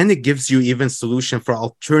 and it gives you even solution for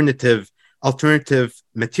alternative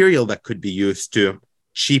material that could be used to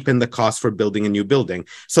cheapen the cost for building a new building.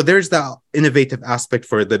 So there's the innovative aspect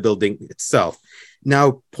for the building itself.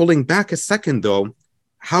 Now, pulling back a second, though,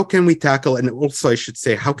 how can we tackle, and also I should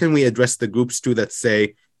say, how can we address the groups too that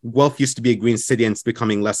say Guelph used to be a green city and it's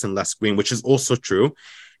becoming less and less green, which is also true.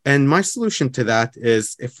 And my solution to that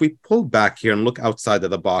is if we pull back here and look outside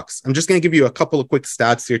of the box, I'm just going to give you a couple of quick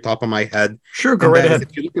stats here, top of my head. Sure, go right ahead.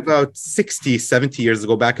 If you look about 60, 70 years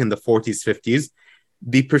ago, back in the 40s, 50s,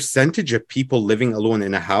 the percentage of people living alone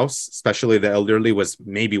in a house, especially the elderly, was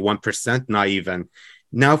maybe 1%, not even.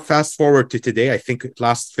 Now, fast forward to today, I think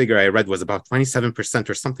last figure I read was about 27%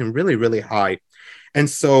 or something really, really high. And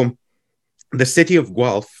so the city of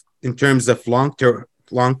Guelph, in terms of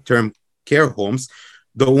long-term care homes,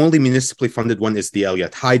 the only municipally funded one is the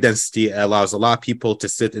Elliott. High density allows a lot of people to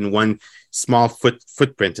sit in one small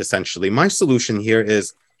footprint, essentially. My solution here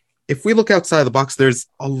is, if we look outside the box, there's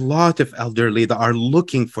a lot of elderly that are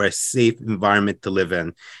looking for a safe environment to live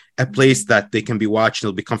in, a place that they can be watched and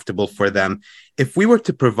it'll be comfortable for them. If we were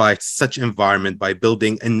to provide such environment by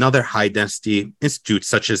building another high-density institute,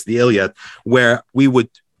 such as the Iliad, where we would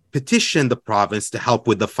petition the province to help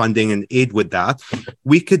with the funding and aid with that,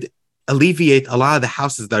 we could alleviate a lot of the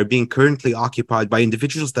houses that are being currently occupied by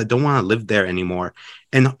individuals that don't want to live there anymore.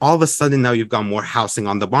 And all of a sudden now you've got more housing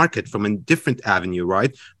on the market from a different avenue,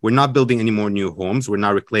 right? We're not building any more new homes. We're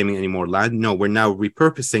not reclaiming any more land. No, we're now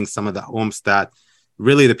repurposing some of the homes that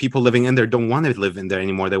really the people living in there don't want to live in there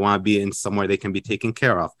anymore. They want to be in somewhere they can be taken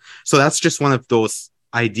care of. So that's just one of those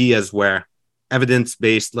ideas where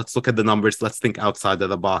evidence-based, let's look at the numbers, let's think outside of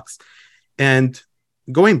the box. And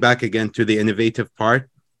going back again to the innovative part,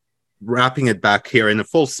 wrapping it back here in a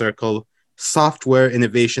full circle, software,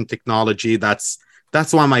 innovation, technology, that's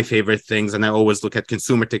one of my favorite things. And I always look at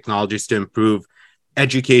consumer technologies to improve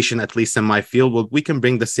education, at least in my field. Well, we can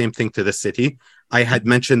bring the same thing to the city. I had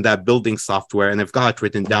mentioned that building software, and I've got it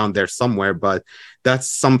written down there somewhere, but that's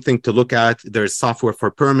something to look at. There's software for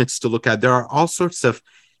permits to look at. There are all sorts of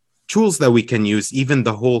tools that we can use, even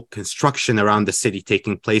the whole construction around the city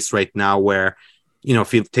taking place right now, where, you know,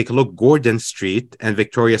 if you take a look, Gordon Street and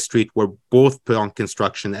Victoria Street were both put on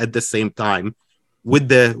construction at the same time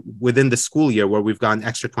within the school year, where we've got an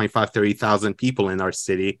extra 30,000 people in our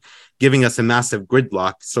city, giving us a massive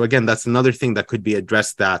gridlock. So again, that's another thing that could be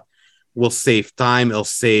addressed that will save time. It'll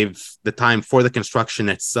save the time for the construction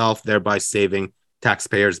itself, thereby saving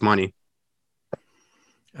taxpayers money.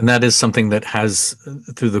 And that is something that has,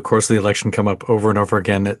 through the course of the election, come up over and over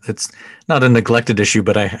again. It's not a neglected issue,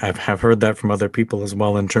 but I have heard that from other people as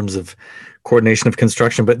well in terms of coordination of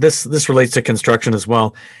construction. But this relates to construction as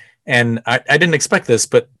well. And I didn't expect this,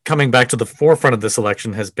 but coming back to the forefront of this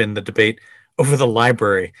election has been the debate over the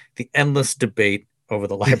library, the endless debate over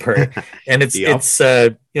the library. And it's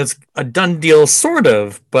a done deal, sort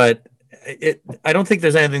of, but I don't think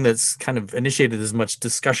there's anything that's kind of initiated as much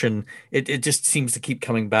discussion. It just seems to keep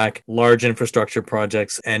coming back. Large infrastructure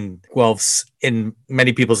projects and Guelph's, in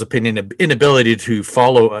many people's opinion, inability to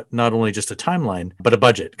follow not only just a timeline, but a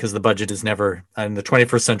budget, because the budget is never, in the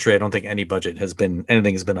 21st century, I don't think anything has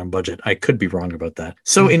been on budget. I could be wrong about that.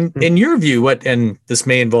 So in your view, and this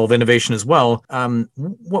may involve innovation as well,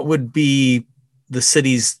 what would be the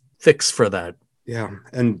city's fix for that? Yeah,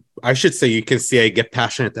 and I should say, you can see I get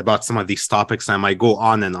passionate about some of these topics. I might go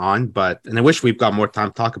on, and I wish we've got more time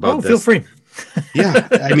to talk about this. Feel free. Yeah,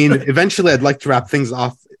 I mean, eventually I'd like to wrap things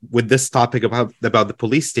off with this topic about the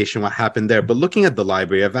police station, what happened there. But looking at the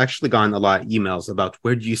library, I've actually gotten a lot of emails about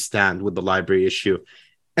where do you stand with the library issue.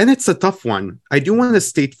 And it's a tough one. I do want to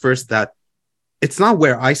state first that it's not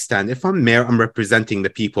where I stand. If I'm mayor, I'm representing the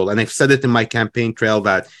people. And I've said it in my campaign trail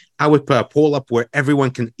that I would put a poll up where everyone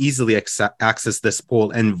can easily access this poll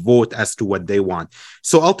and vote as to what they want.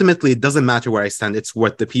 So ultimately, it doesn't matter where I stand. It's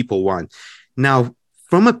what the people want. Now,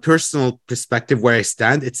 from a personal perspective, where I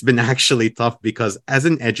stand, it's been actually tough because as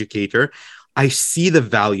an educator, I see the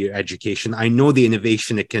value of education. I know the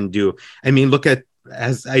innovation it can do. I mean,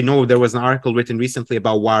 as I know, there was an article written recently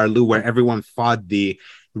about Waterloo where everyone fought the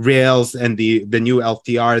rails and the new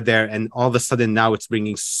LTR there, and all of a sudden now it's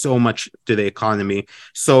bringing so much to the economy.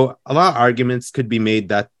 So a lot of arguments could be made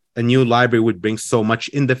that a new library would bring so much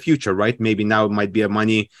in the future, right? Maybe now it might be a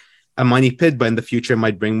money pit, but in the future it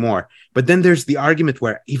might bring more. But then there's the argument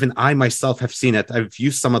where even I myself have seen it. I've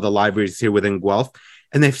used some of the libraries here within Guelph,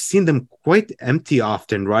 and I've seen them quite empty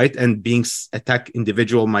often, right? And being a tech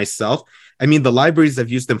individual myself, I mean, the libraries, I've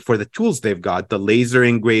used them for the tools they've got, the laser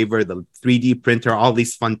engraver, the 3D printer, all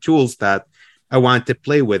these fun tools that I wanted to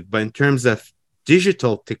play with. But in terms of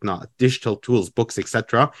digital tools, books,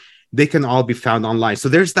 etc., they can all be found online. So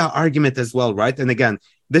there's that argument as well, right? And again,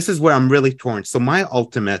 this is where I'm really torn. So my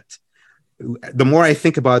ultimate, the more I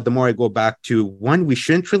think about it, the more I go back to, one, we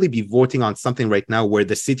shouldn't really be voting on something right now where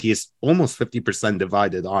the city is almost 50%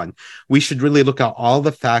 divided on. We should really look at all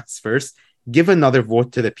the facts first, give another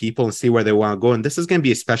vote to the people and see where they want to go. And this is going to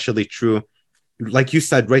be especially true. Like you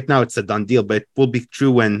said, right now it's a done deal, but it will be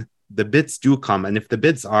true when the bids do come. And if the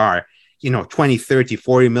bids are, 20, 30,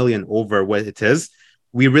 40 million over what it is,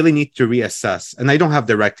 we really need to reassess. And I don't have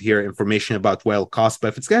direct information about what it'll cost, but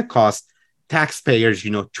if it's going to cost taxpayers,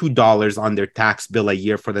 $2 on their tax bill a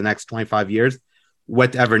year for the next 25 years,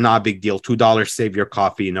 whatever, not a big deal. $2, save your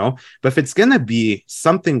coffee, But if it's going to be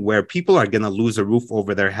something where people are going to lose a roof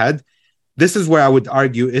over their head, this is where I would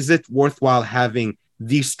argue, is it worthwhile having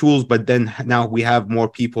these tools, but then now we have more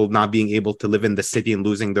people not being able to live in the city and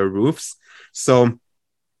losing their roofs? So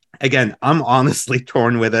again, I'm honestly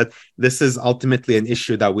torn with it. This is ultimately an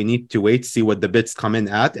issue that we need to wait, see what the bids come in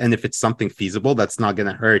at. And if it's something feasible, that's not going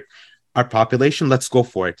to hurt our population, let's go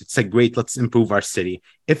for it. It's let's improve our city.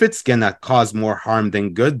 If it's going to cause more harm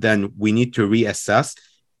than good, then we need to reassess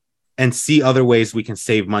and see other ways we can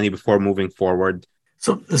save money before moving forward.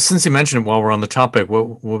 So since you mentioned it while we're on the topic,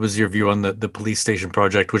 what was your view on the police station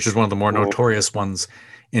project, which is one of the more notorious ones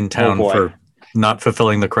in town boy. for not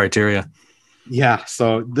fulfilling the criteria. Yeah,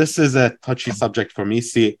 so this is a touchy subject for me.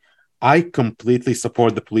 See, I completely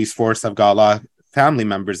support the police force. I've got a lot of family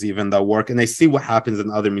members even that work, and I see what happens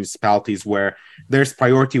in other municipalities where there's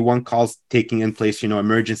priority one calls taking in place,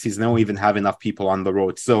 emergencies, and they don't even have enough people on the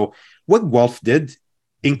road. So what Guelph did,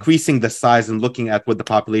 increasing the size and looking at what the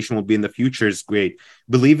population will be in the future is great.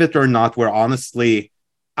 Believe it or not,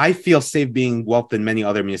 I feel safe being Guelph than many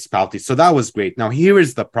other municipalities. So that was great. Now, here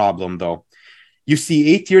is the problem, though. You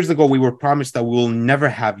see, 8 years ago, we were promised that we will never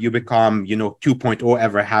have Ubicom, 2.0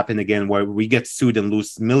 ever happen again, where we get sued and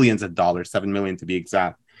lose millions of dollars, 7 million to be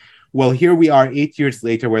exact. Well, here we are 8 years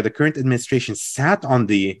later, where the current administration sat on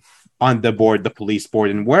the board, the police board,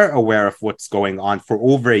 and we're aware of what's going on for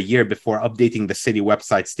over a year before updating the city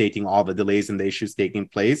website stating all the delays and the issues taking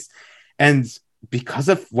place. And because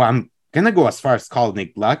of, I'm going to go as far as call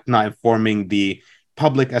neglect, not informing the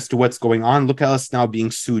public as to what's going on, look at us now being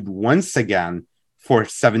sued once again for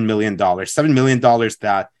 $7 million. $7 million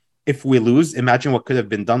that if we lose, imagine what could have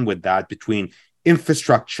been done with that between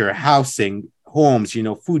infrastructure, housing, homes,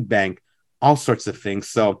 food bank, all sorts of things.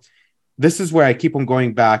 So this is where I keep on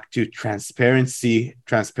going back to transparency.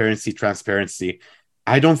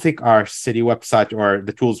 I don't think our city website or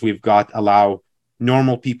the tools we've got allow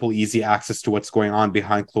normal people easy access to what's going on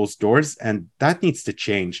behind closed doors. And that needs to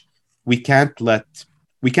change. We can't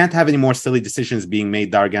have any more silly decisions being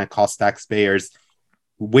made that are going to cost taxpayers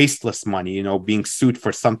wasteless money, being sued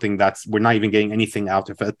for something we're not even getting anything out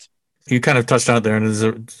of it. You kind of touched on it there, and it's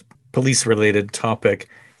a police-related topic.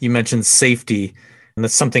 You mentioned safety, and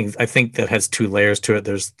that's something I think that has two layers to it.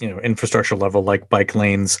 There's, infrastructure level like bike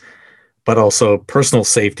lanes, but also personal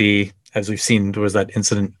safety. As we've seen, there was that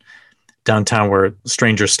incident downtown where a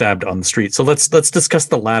stranger stabbed on the street. So let's discuss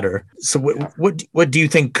the latter. So what do you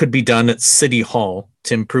think could be done at City Hall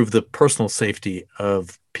to improve the personal safety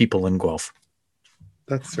of people in Guelph?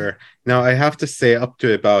 That's fair. Now, I have to say, up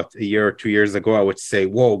to about a year or 2 years ago, I would say,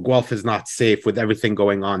 whoa, Guelph is not safe with everything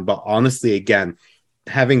going on. But honestly, again,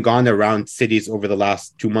 having gone around cities over the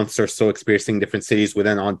last 2 months or so, experiencing different cities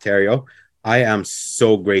within Ontario, I am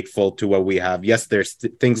so grateful to what we have. Yes, there's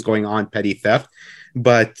things going on, petty theft,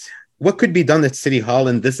 but what could be done at City Hall?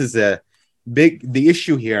 And this is the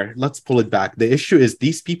issue here. Let's pull it back. The issue is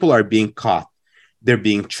these people are being caught. They're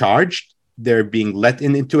being charged. They're being let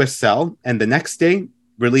into a cell. And the next day,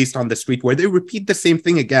 released on the street where they repeat the same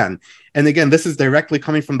thing again. And again, this is directly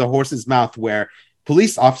coming from the horse's mouth, where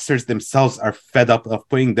police officers themselves are fed up of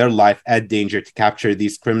putting their life at danger to capture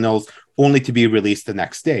these criminals only to be released the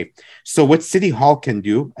next day. So what City Hall can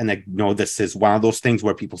do, and I know this is one of those things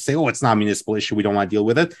where people say, oh, it's not a municipal issue, we don't want to deal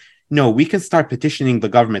with it. No, we can start petitioning the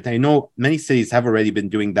government. I know many cities have already been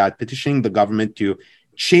doing that, petitioning the government to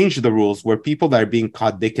change the rules where people that are being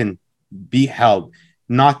caught, they can be held,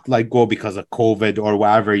 not like go because of COVID or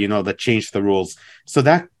whatever, that changed the rules. So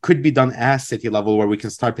that could be done at city level where we can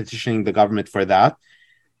start petitioning the government for that.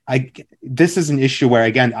 This is an issue where,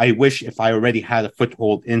 again, I wish if I already had a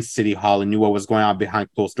foothold in City Hall and knew what was going on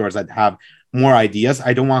behind closed doors, I'd have more ideas.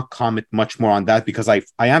 I don't want to comment much more on that because I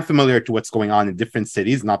am familiar to what's going on in different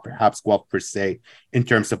cities, not perhaps Guelph per se in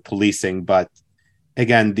terms of policing. But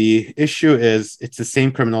again, the issue is it's the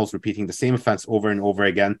same criminals repeating the same offense over and over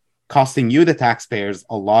again, costing you, the taxpayers,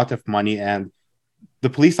 a lot of money, and the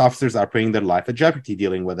police officers are putting their life at jeopardy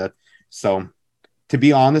dealing with it. So, to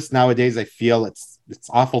be honest, nowadays I feel it's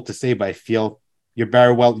awful to say, but I feel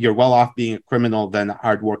you're well off being a criminal than a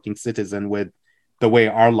hardworking citizen with the way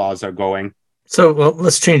our laws are going. So, well,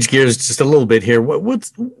 let's change gears just a little bit here.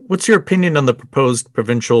 What's your opinion on the proposed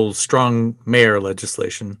provincial strong mayor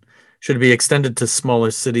legislation? Should it be extended to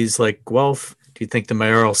smaller cities like Guelph? Do you think the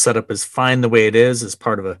mayoral setup is fine the way it is as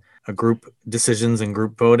part of a group decisions and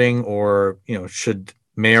group voting, or should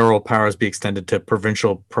mayoral powers be extended to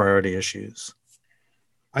provincial priority issues?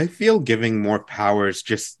 I feel giving more powers,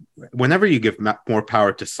 just whenever you give more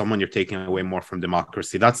power to someone, you're taking away more from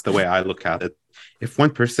democracy. That's the way I look at it. If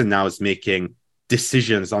one person now is making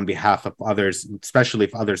decisions on behalf of others, especially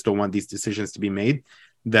if others don't want these decisions to be made,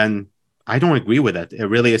 then I don't agree with it. It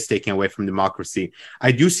really is taking away from democracy.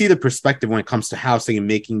 I do see the perspective when it comes to housing and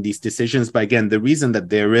making these decisions. But again, the reason that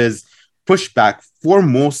there is pushback for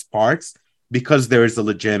most parts, because there is a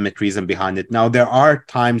legitimate reason behind it. Now, there are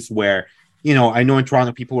times where, I know in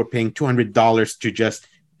Toronto, people were paying $200 to just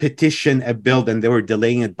petition a bill, and they were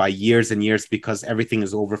delaying it by years and years because everything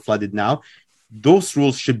is overflooded now. Those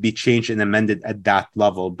rules should be changed and amended at that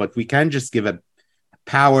level. But we can't just give a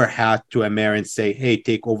power hat to a mayor and say, hey,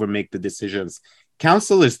 take over, make the decisions.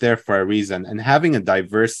 Council is there for a reason, and having a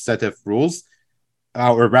diverse set of rules,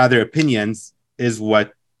 or rather opinions, is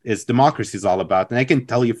what democracy is all about. And I can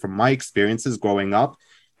tell you from my experiences growing up,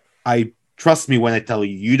 I trust me when I tell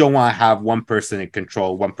you, you don't want to have one person in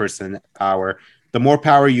control, one person in power. The more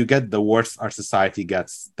power you get, the worse our society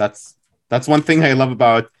gets. That's one thing I love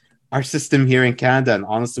about our system here in Canada. And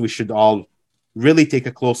honestly, we should all really take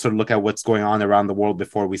a closer look at what's going on around the world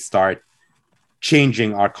before we start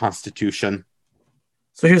changing our constitution.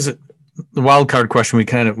 So here's the wild card question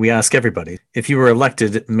we ask everybody. If you were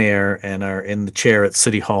elected mayor and are in the chair at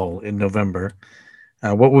City Hall in November,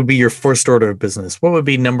 what would be your first order of business? What would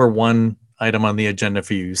be number one item on the agenda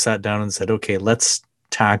for you? You sat down and said, okay, let's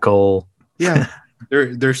tackle. Yeah,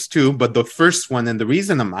 there's two, but the first one, and the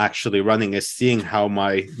reason I'm actually running, is seeing how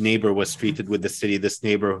my neighbor was treated with the city. This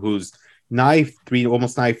neighbor who's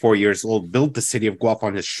almost 94 years old, built the city of Guelph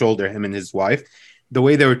on his shoulder, him and his wife. The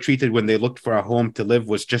way they were treated when they looked for a home to live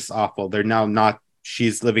was just awful. They're now not,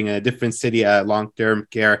 she's living in a different city at long-term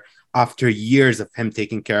care after years of him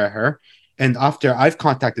taking care of her. And after I've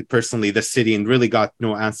contacted personally the city and really got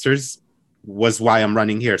no answers, was why I'm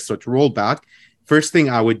running here. So to roll back, first thing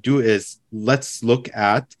I would do is let's look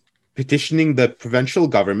at petitioning the provincial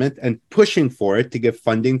government and pushing for it to give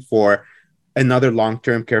funding for another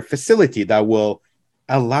long-term care facility that will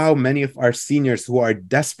allow many of our seniors who are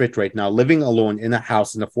desperate right now, living alone in a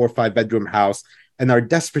house, in a 4 or 5 bedroom house, and are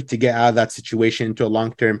desperate to get out of that situation into a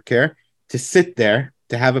long-term care, to sit there,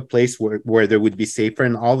 to have a place where they would be safer.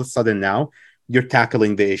 And all of a sudden now, you're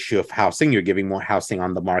tackling the issue of housing. You're giving more housing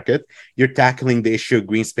on the market. You're tackling the issue of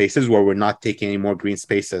green spaces where we're not taking any more green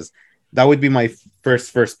spaces. That would be my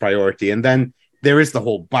first priority. And then there is the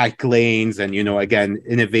whole bike lanes and, again,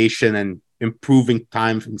 innovation and improving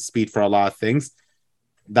time and speed for a lot of things.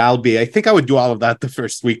 I think I would do all of that the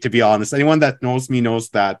first week, to be honest. Anyone that knows me knows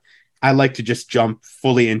that I like to just jump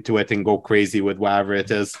fully into it and go crazy with whatever it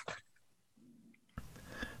is.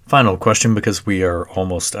 Final question, because we are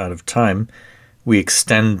almost out of time. We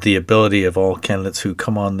extend the ability of all candidates who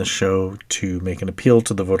come on the show to make an appeal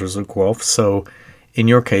to the voters of Guelph. So in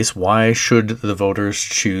your case, why should the voters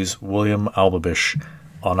choose William Albabish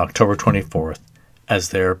on October 24th as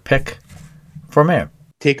their pick for mayor?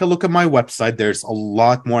 Take a look at my website. There's a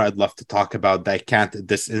lot more I'd love to talk about that I can't at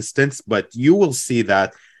this instance, but you will see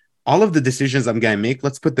that all of the decisions I'm going to make,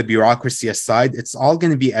 let's put the bureaucracy aside, it's all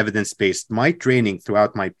going to be evidence-based. My training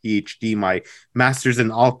throughout my PhD, my master's,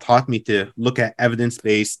 and all taught me to look at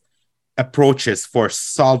evidence-based approaches for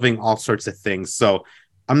solving all sorts of things. So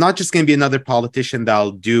I'm not just going to be another politician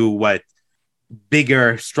that'll do what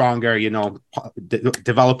bigger, stronger,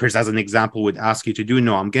 developers, as an example, would ask you to do.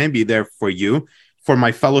 No, I'm going to be there for you, for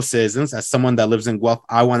my fellow citizens. As someone that lives in Guelph,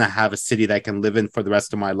 I want to have a city that I can live in for the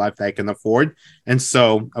rest of my life, that I can afford. And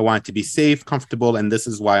so I want it to be safe, comfortable, and this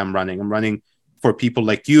is why I'm running. I'm running for people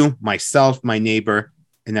like you, myself, my neighbor,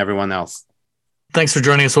 and everyone else. Thanks for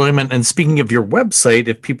joining us, William. And speaking of your website,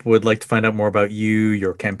 if people would like to find out more about you,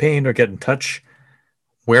 your campaign, or get in touch,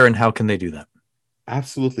 where and how can they do that?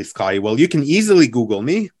 Absolutely, Scotty. Well, you can easily Google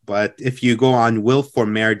me, but if you go on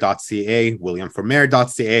willformayor.ca,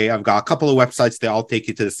 williamformayor.ca, I've got a couple of websites. They all take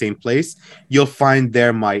you to the same place. You'll find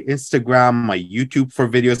there my Instagram, my YouTube for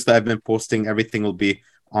videos that I've been posting. Everything will be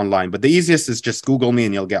online. But the easiest is just Google me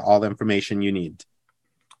and you'll get all the information you need.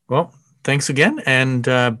 Well, thanks again, and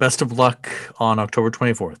best of luck on October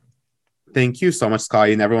 24th. Thank you so much,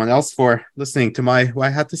 Scotty, and everyone else for listening to what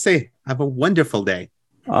I had to say. Have a wonderful day.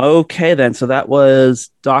 Okay, then. So that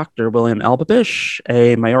was Dr. William Albabish,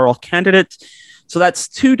 a mayoral candidate. So that's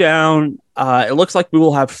 2 down. It looks like we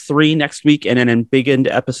will have 3 next week in an embiggened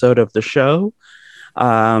episode of the show.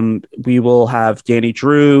 We will have Danny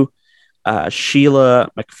Drew,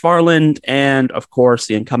 Sheila McFarland, and, of course,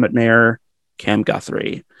 the incumbent mayor, Cam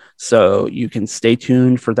Guthrie. So you can stay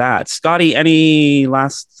tuned for that. Scotty, any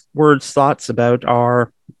last words, thoughts about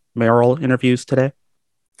our mayoral interviews today?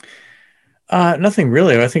 Nothing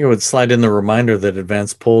really. I think I would slide in the reminder that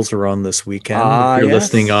advanced polls are on this weekend. If you're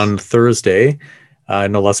listening on Thursday, I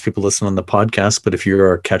know lots of people listen on the podcast, but if you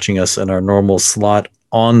are catching us in our normal slot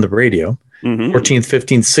on the radio, 14th,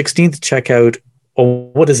 15th, 16th, check out,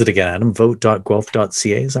 what is it again, Adam?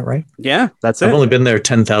 Vote.guelph.ca, is that right? Yeah, that's it. I've only been there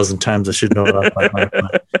 10,000 times. I should know that by heart.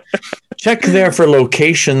 Check there for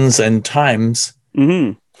locations and times.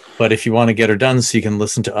 Mm-hmm. But if you want to get her done so you can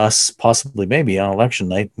listen to us, possibly maybe on election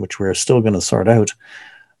night, which we're still going to sort out,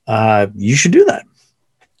 you should do that.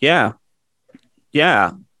 Yeah.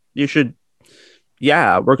 You should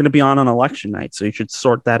Yeah, we're going to be on election night, so you should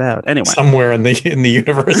sort that out. Anyway, somewhere in the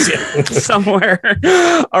universe, yeah. somewhere.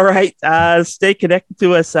 All right. Stay connected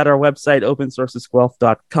to us at our website,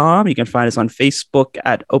 opensourcesguelph.com. You can find us on Facebook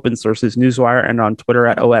at Open Sources Newswire and on Twitter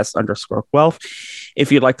at OS_Guelph.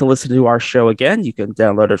 If you'd like to listen to our show again, you can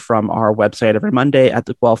download it from our website every Monday at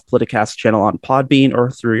the Guelph Politicast channel on Podbean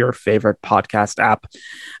or through your favorite podcast app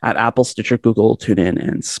at Apple, Stitcher, Google, TuneIn,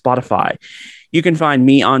 and Spotify. You can find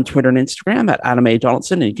me on Twitter and Instagram at Adam A.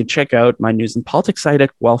 Donaldson, and you can check out my news and politics site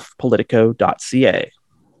at guelphpolitico.ca.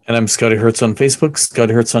 And I'm Scotty Hertz on Facebook,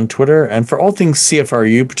 Scotty Hertz on Twitter, and for all things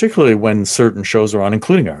CFRU, particularly when certain shows are on,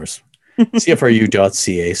 including ours, cfru.ca/shows.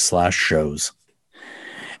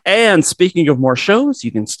 And speaking of more shows,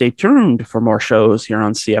 you can stay tuned for more shows here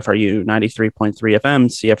on CFRU 93.3 FM,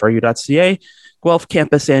 cfru.ca, Guelph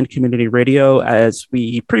Campus and Community Radio. As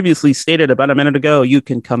we previously stated about a minute ago, you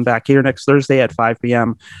can come back here next Thursday at 5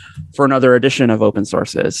 p.m. for another edition of Open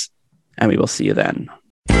Sources, and we will see you then.